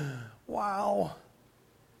brethren. Wow.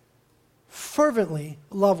 Fervently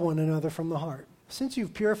love one another from the heart. Since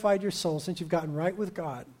you've purified your soul, since you've gotten right with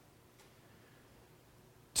God,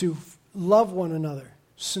 to love one another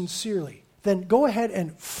sincerely, then go ahead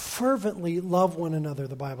and fervently love one another,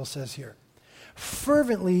 the Bible says here.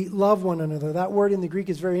 Fervently love one another. That word in the Greek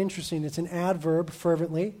is very interesting. It's an adverb,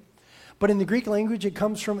 fervently. But in the Greek language, it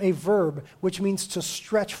comes from a verb, which means to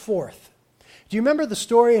stretch forth. Do you remember the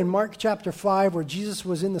story in Mark chapter 5 where Jesus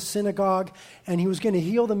was in the synagogue and he was going to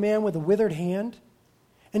heal the man with a withered hand?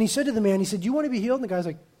 And he said to the man, he said, do you want to be healed? And the guy's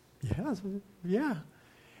like, yeah.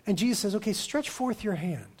 And Jesus says, okay, stretch forth your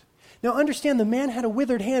hand. Now understand, the man had a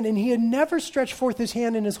withered hand and he had never stretched forth his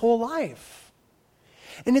hand in his whole life.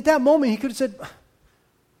 And at that moment, he could have said,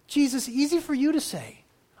 Jesus, easy for you to say.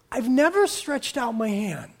 I've never stretched out my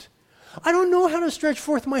hand. I don't know how to stretch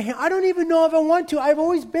forth my hand. I don't even know if I want to. I've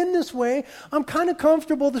always been this way. I'm kind of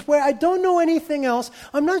comfortable this way. I don't know anything else.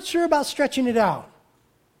 I'm not sure about stretching it out.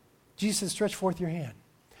 Jesus said, stretch forth your hand.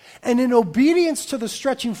 And in obedience to the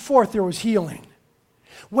stretching forth, there was healing.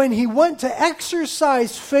 When he went to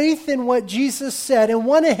exercise faith in what Jesus said and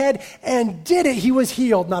went ahead and did it, he was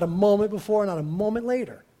healed. Not a moment before, not a moment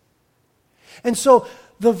later. And so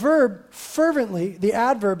the verb fervently, the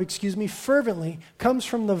adverb, fervently, comes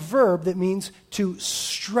from the verb that means to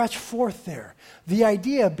stretch forth there. The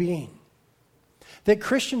idea being that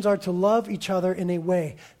Christians are to love each other in a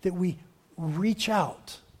way that we reach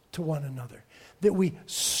out to one another, that we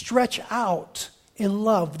stretch out in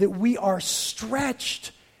love, that we are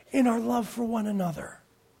stretched in our love for one another.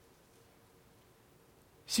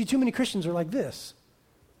 See, too many Christians are like this.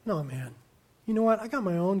 No, man. You know what? I got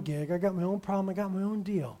my own gig. I got my own problem. I got my own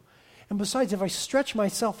deal. And besides, if I stretch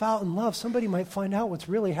myself out in love, somebody might find out what's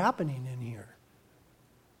really happening in here.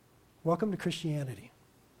 Welcome to Christianity.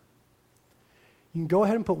 You can go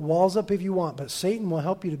ahead and put walls up if you want, but Satan will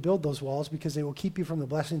help you to build those walls because they will keep you from the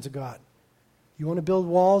blessings of God. You want to build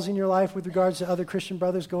walls in your life with regards to other Christian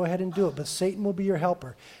brothers, go ahead and do it. But Satan will be your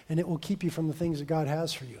helper, and it will keep you from the things that God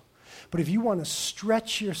has for you. But if you want to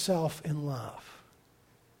stretch yourself in love,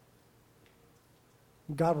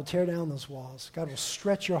 God will tear down those walls. God will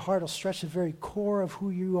stretch your heart. He'll stretch the very core of who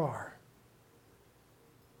you are.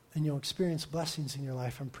 And you'll experience blessings in your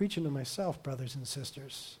life. I'm preaching to myself, brothers and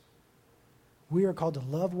sisters. We are called to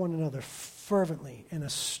love one another fervently in a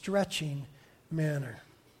stretching manner.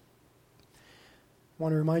 I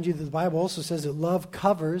want to remind you that the Bible also says that love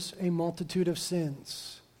covers a multitude of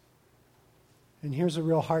sins. And here's a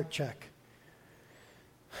real heart check.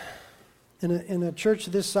 In a church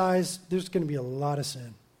this size, there's going to be a lot of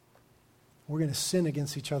sin. We're going to sin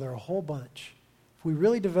against each other a whole bunch. If we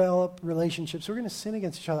really develop relationships, we're going to sin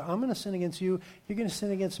against each other. I'm going to sin against you. You're going to sin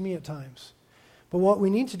against me at times. But what we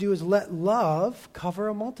need to do is let love cover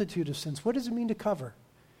a multitude of sins. What does it mean to cover?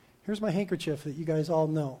 Here's my handkerchief that you guys all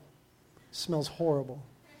know. It smells horrible.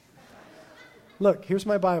 Look, here's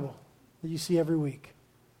my Bible that you see every week.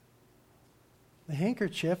 The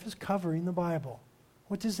handkerchief is covering the Bible.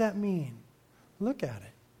 What does that mean? Look at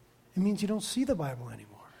it. It means you don't see the Bible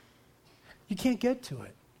anymore. You can't get to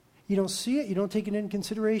it. You don't see it. You don't take it into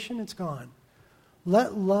consideration. It's gone.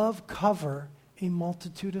 Let love cover a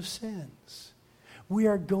multitude of sins. We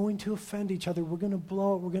are going to offend each other. We're going to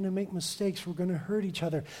blow it. We're going to make mistakes. We're going to hurt each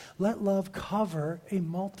other. Let love cover a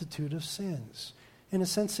multitude of sins in a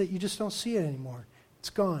sense that you just don't see it anymore. It's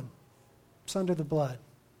gone. It's under the blood.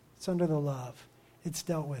 It's under the love. It's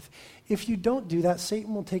dealt with. If you don't do that,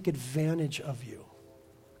 Satan will take advantage of you.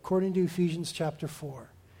 According to Ephesians chapter 4,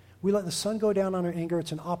 we let the sun go down on our anger.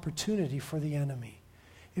 It's an opportunity for the enemy.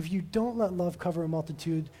 If you don't let love cover a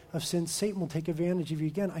multitude of sins, Satan will take advantage of you.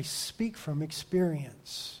 Again, I speak from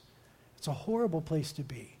experience. It's a horrible place to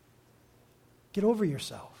be. Get over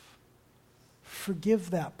yourself.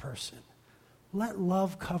 Forgive that person. Let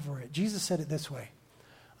love cover it. Jesus said it this way,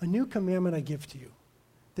 "A new commandment I give to you,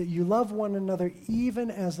 that you love one another even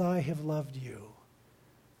as I have loved you.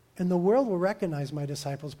 And the world will recognize my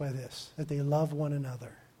disciples by this, that they love one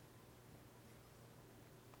another."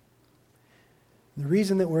 The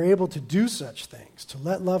reason that we're able to do such things, to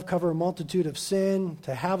let love cover a multitude of sin,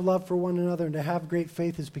 to have love for one another, and to have great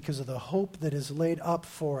faith is because of the hope that is laid up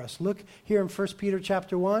for us. Look here in 1 Peter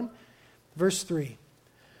chapter 1, verse 3.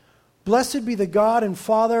 "Blessed be the God and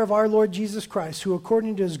Father of our Lord Jesus Christ, who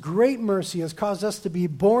according to his great mercy has caused us to be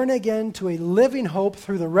born again to a living hope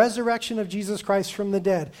through the resurrection of Jesus Christ from the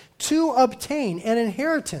dead, to obtain an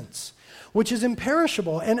inheritance which is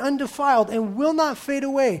imperishable and undefiled and will not fade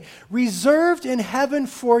away, reserved in heaven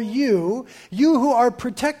for you, you who are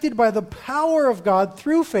protected by the power of God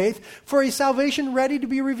through faith for a salvation ready to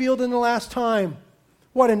be revealed in the last time."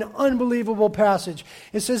 What an unbelievable passage.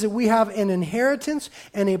 It says that we have an inheritance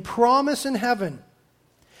and a promise in heaven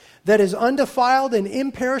that is undefiled and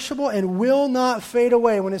imperishable and will not fade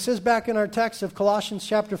away. When it says back in our text of Colossians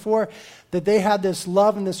chapter 4 that they had this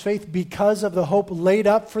love and this faith because of the hope laid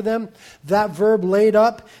up for them, that verb laid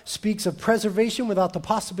up speaks of preservation without the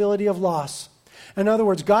possibility of loss. In other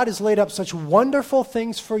words, God has laid up such wonderful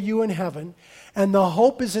things for you in heaven, and the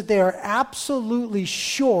hope is that they are absolutely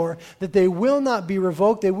sure that they will not be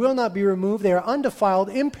revoked, they will not be removed, they are undefiled,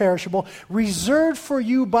 imperishable, reserved for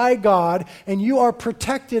you by God, and you are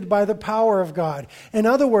protected by the power of God. In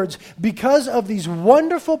other words, because of these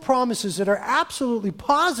wonderful promises that are absolutely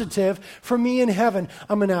positive for me in heaven,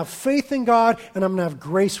 I'm going to have faith in God, and I'm going to have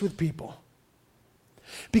grace with people.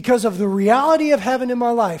 Because of the reality of heaven in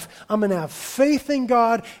my life, I'm going to have faith in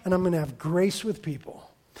God and I'm going to have grace with people.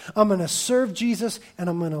 I'm going to serve Jesus and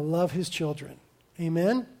I'm going to love his children.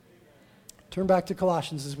 Amen? Turn back to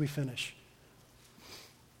Colossians as we finish.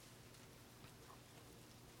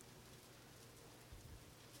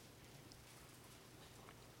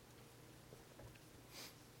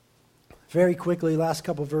 Very quickly, last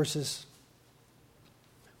couple verses.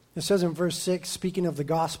 It says in verse 6, speaking of the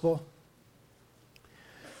gospel,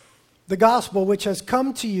 "The gospel which has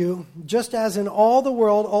come to you, just as in all the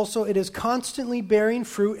world, also it is constantly bearing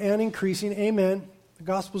fruit and increasing." Amen. The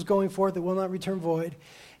gospel is going forth, it will not return void.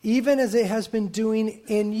 "Even as it has been doing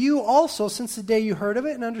in you also since the day you heard of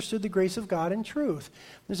it and understood the grace of God in truth."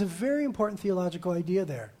 There's a very important theological idea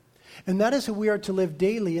there. And that is that we are to live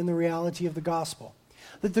daily in the reality of the gospel.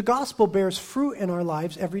 That the gospel bears fruit in our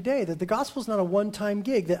lives every day. That the gospel is not a one-time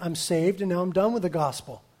gig, that I'm saved and now I'm done with the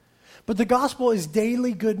gospel. But the gospel is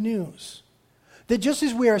daily good news. That just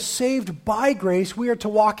as we are saved by grace, we are to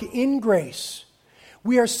walk in grace.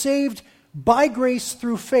 We are saved by grace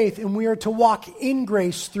through faith, and we are to walk in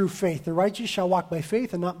grace through faith. The righteous shall walk by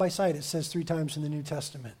faith and not by sight, it says 3 times in the New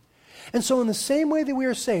Testament. And so in the same way that we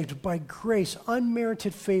are saved, by grace,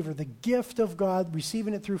 unmerited favor, the gift of God,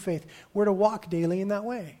 receiving it through faith, we're to walk daily in that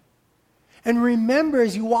way. And remember,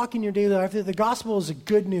 as you walk in your daily life, that the gospel is the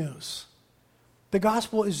good news. The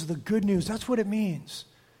gospel is the good news. That's what it means.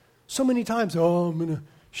 So many times, I'm going to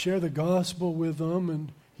share the gospel with them,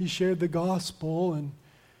 and he shared the gospel, and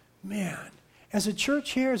man, as a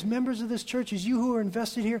church here, as members of this church, as you who are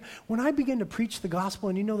invested here, when I begin to preach the gospel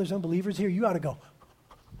and you know there's unbelievers here, you ought to go,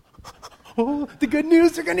 oh, the good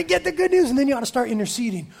news, they're going to get the good news. And then you ought to start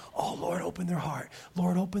interceding. Oh, Lord, open their heart.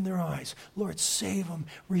 Lord, open their eyes. Lord, save them.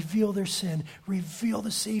 Reveal their sin. Reveal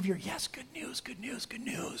the Savior. Yes, good news, good news, good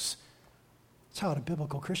news. That's how a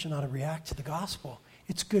biblical Christian ought to react to the gospel.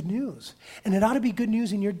 It's good news. And it ought to be good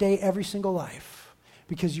news in your day, every single life.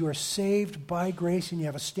 Because you are saved by grace and you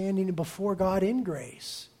have a standing before God in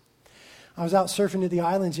grace. I was out surfing at the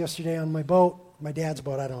islands yesterday on my boat. My dad's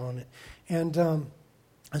boat, I don't own it. And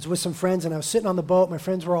I was with some friends, and I was sitting on the boat. My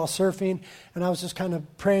friends were all surfing, and I was just kind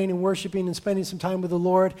of praying and worshiping and spending some time with the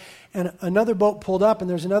Lord. And another boat pulled up, and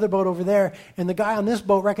there's another boat over there. And the guy on this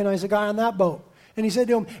boat recognized the guy on that boat. And he said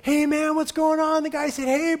to him, hey, man, what's going on? The guy said,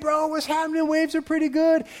 hey, bro, what's happening? Waves are pretty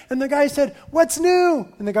good. And the guy said, what's new?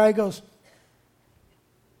 And the guy goes,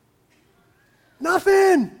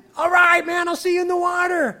 nothing. All right, man, I'll see you in the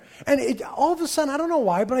water. And all of a sudden, I don't know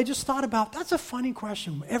why, but I just thought about, that's a funny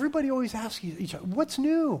question. Everybody always asks each other, what's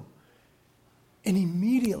new? And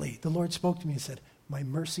immediately the Lord spoke to me and said, my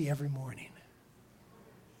mercy every morning.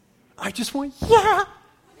 I just went, yeah,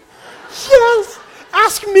 yes.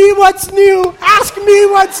 Ask me what's new. Ask me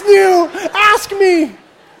what's new. Ask me.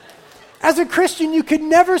 As a Christian, you could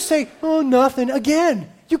never say, oh, nothing. Again,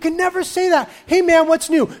 you can never say that. Hey, man, what's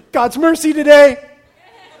new? God's mercy today.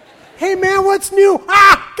 Hey, man, what's new?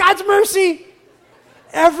 God's mercy.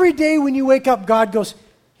 Every day when you wake up, God goes,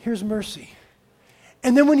 here's mercy.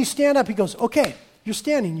 And then when you stand up, he goes, okay, you're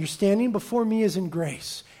standing. You're standing before me as in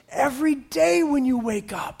grace. Every day when you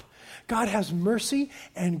wake up, God has mercy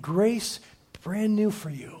and grace brand new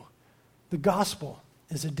for you. The gospel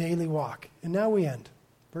is a daily walk. And now we end.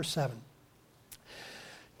 Verse 7.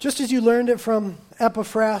 Just as you learned it from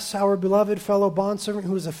Epaphras, our beloved fellow bondservant,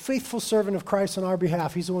 who is a faithful servant of Christ on our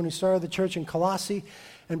behalf. He's the one who started the church in Colossae.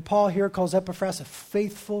 And Paul here calls Epaphras a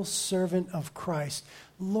faithful servant of Christ.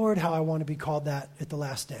 Lord, how I want to be called that at the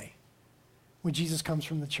last day. When Jesus comes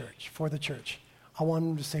from the church, for the church. I want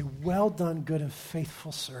him to say, well done, good and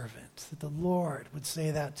faithful servant. That the Lord would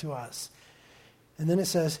say that to us. And then it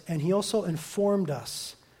says, and he also informed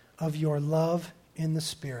us of your love in the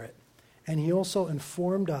Spirit. And he also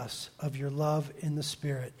informed us of your love in the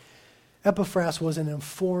Spirit. Epaphras was an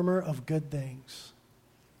informer of good things.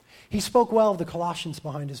 He spoke well of the Colossians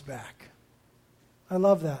behind his back. I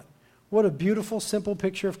love that. What a beautiful, simple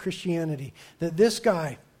picture of Christianity. That this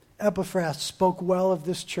guy, Epaphras, spoke well of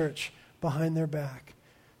this church behind their back.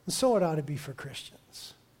 And so it ought to be for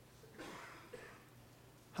Christians.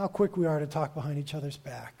 How quick we are to talk behind each other's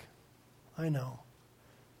back. I know.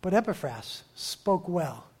 But Epaphras spoke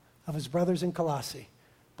well of his brothers in Colossae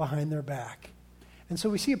behind their back. And so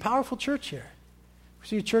we see a powerful church here. We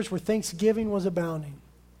see a church where thanksgiving was abounding.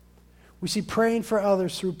 We see praying for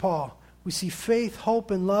others through Paul. We see faith, hope,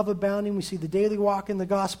 and love abounding. We see the daily walk in the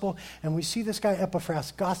gospel. And we see this guy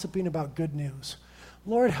Epaphras gossiping about good news.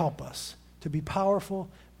 Lord, help us to be powerful,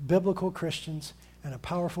 biblical Christians and a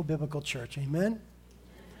powerful biblical church. Amen?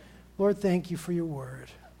 Lord, thank you for your word.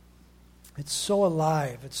 It's so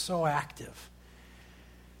alive. It's so active.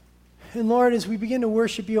 And Lord, as we begin to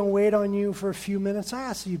worship you and wait on you for a few minutes, I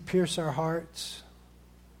ask that you pierce our hearts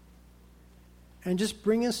and just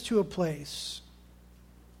bring us to a place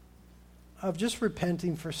of just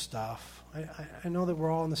repenting for stuff. I know that we're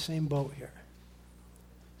all in the same boat here.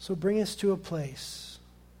 So bring us to a place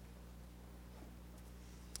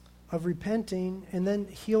of repenting and then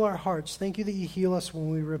heal our hearts. Thank you that you heal us when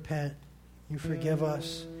we repent. You forgive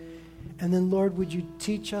us. And then, Lord, would you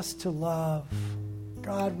teach us to love?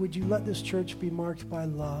 God, would you let this church be marked by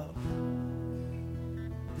love?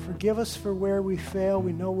 Forgive us for where we fail.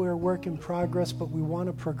 We know we're a work in progress, but we want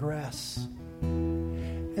to progress.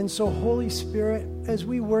 And so, Holy Spirit, as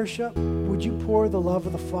we worship, would you pour the love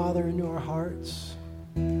of the Father into our hearts?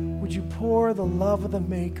 Would you pour the love of the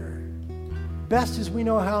Maker? Best as we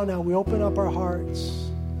know how now, we open up our hearts.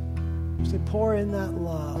 We say, pour in that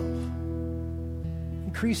love.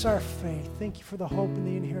 Increase our faith. Thank you for the hope and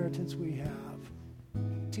the inheritance we have.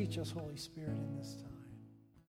 Teach us, Holy Spirit, in this time.